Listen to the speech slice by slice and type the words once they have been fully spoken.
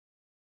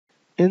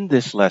In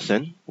this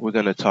lesson, we're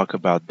going to talk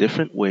about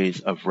different ways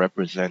of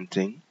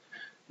representing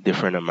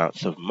different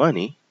amounts of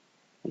money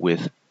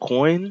with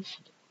coins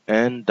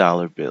and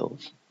dollar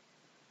bills.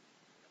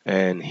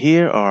 And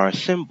here are our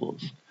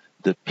symbols.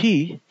 The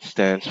P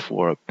stands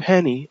for a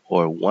penny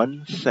or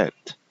 1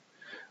 cent.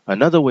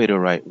 Another way to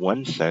write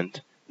 1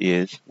 cent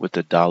is with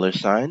the dollar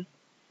sign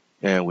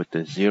and with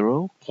the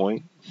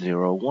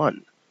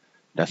 0.01.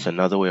 That's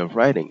another way of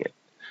writing it.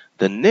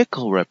 The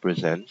nickel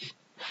represents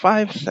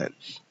 5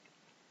 cents.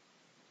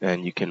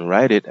 And you can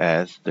write it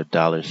as the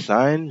dollar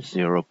sign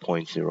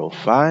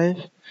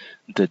 0.05.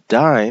 The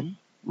dime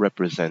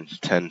represents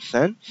 10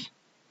 cents,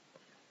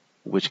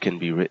 which can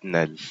be written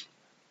as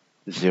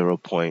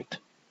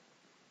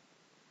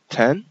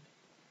 0.10.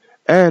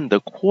 And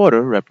the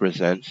quarter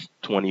represents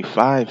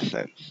 25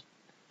 cents,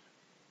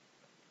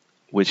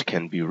 which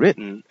can be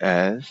written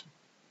as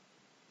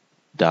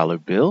dollar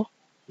bill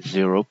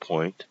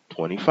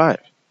 0.25.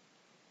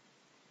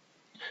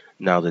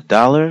 Now the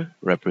dollar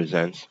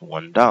represents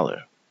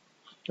 $1.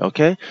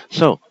 Okay,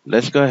 so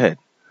let's go ahead.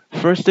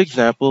 First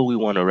example, we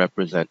want to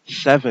represent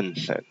 7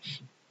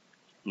 cents.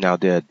 Now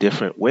there are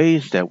different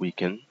ways that we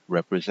can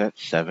represent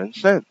 7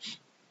 cents.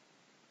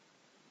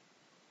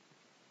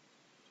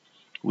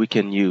 We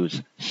can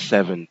use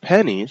 7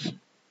 pennies.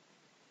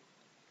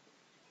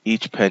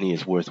 Each penny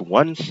is worth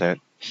 1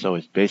 cent, so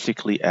it's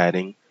basically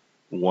adding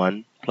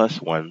 1 plus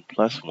 1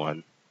 plus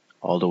 1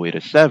 all the way to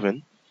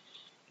 7.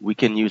 We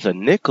can use a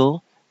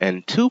nickel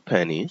and 2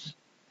 pennies.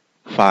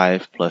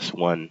 5 plus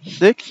 1,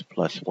 6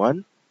 plus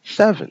 1,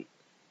 7.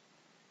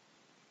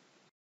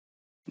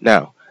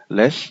 Now,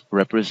 let's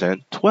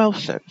represent 12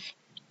 cents.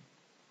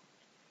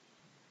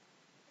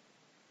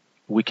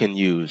 We can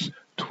use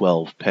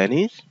 12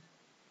 pennies.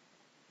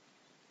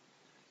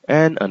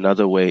 And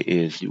another way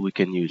is we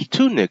can use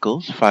 2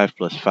 nickels. 5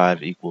 plus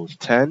 5 equals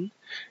 10.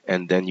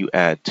 And then you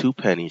add 2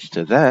 pennies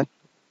to that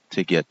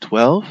to get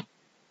 12.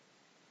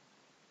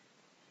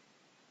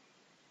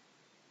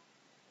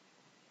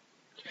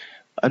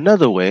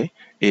 Another way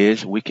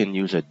is we can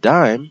use a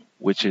dime,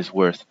 which is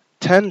worth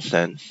 10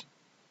 cents,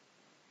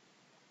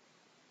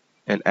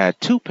 and add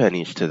 2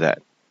 pennies to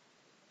that.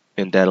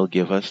 And that'll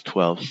give us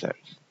 12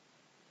 cents.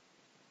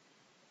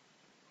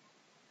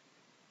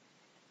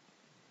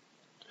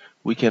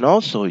 We can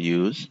also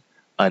use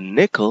a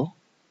nickel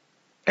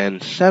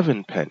and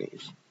 7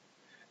 pennies.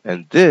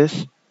 And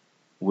this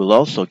will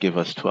also give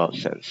us 12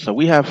 cents. So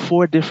we have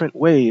 4 different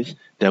ways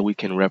that we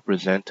can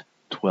represent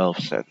 12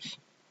 cents.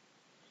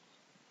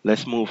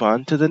 Let's move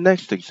on to the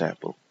next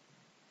example.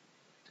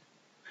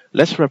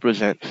 Let's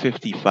represent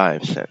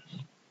 55 cents.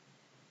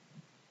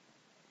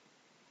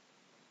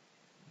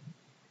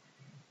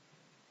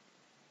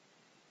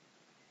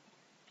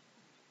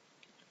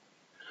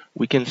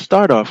 We can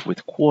start off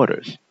with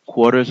quarters.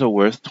 Quarters are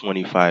worth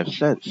 25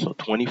 cents. So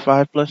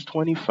 25 plus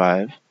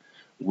 25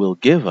 will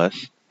give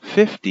us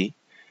 50,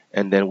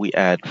 and then we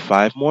add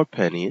 5 more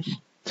pennies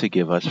to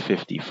give us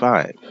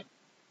 55.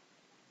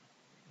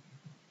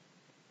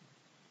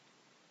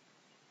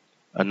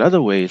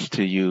 Another way is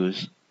to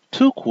use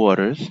 2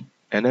 quarters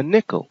and a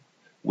nickel,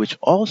 which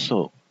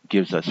also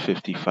gives us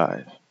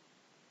 55.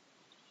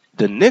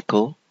 The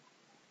nickel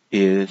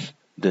is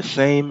the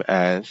same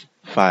as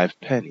 5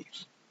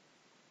 pennies.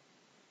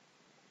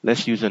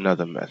 Let's use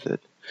another method.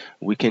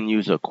 We can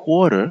use a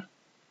quarter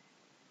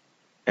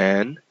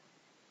and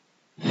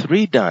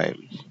 3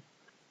 dimes.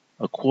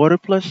 A quarter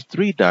plus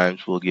 3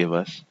 dimes will give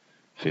us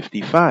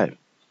 55.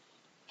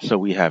 So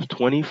we have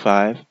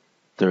 25,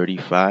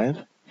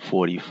 35,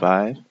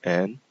 45,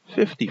 and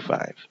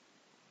 55.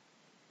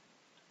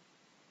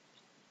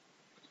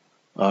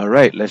 All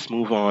right, let's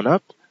move on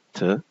up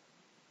to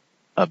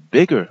a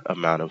bigger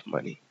amount of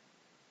money.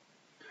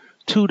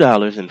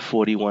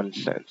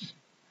 $2.41.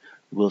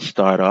 We'll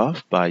start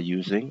off by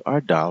using our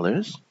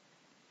dollars.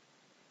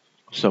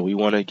 So we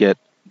want to get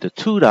the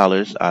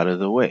 $2 out of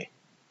the way.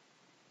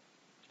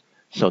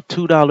 So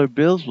 $2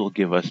 bills will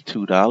give us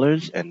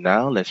 $2, and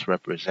now let's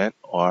represent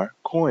our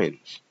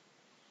coins.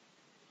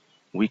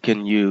 We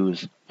can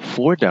use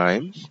 4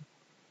 dimes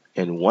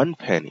and 1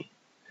 penny.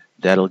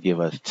 That'll give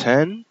us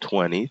 10,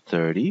 20,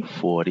 30,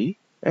 40,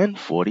 and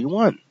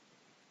 41.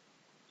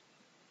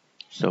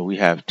 So we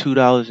have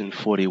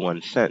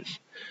 $2.41.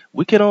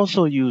 We can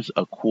also use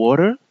a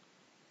quarter,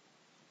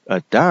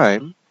 a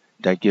dime,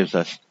 that gives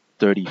us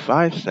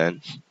 35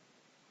 cents,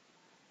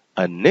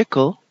 a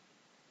nickel,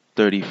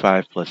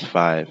 35 plus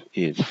 5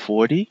 is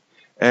 40,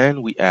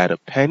 and we add a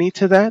penny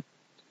to that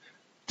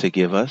to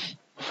give us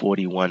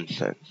 41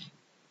 cents.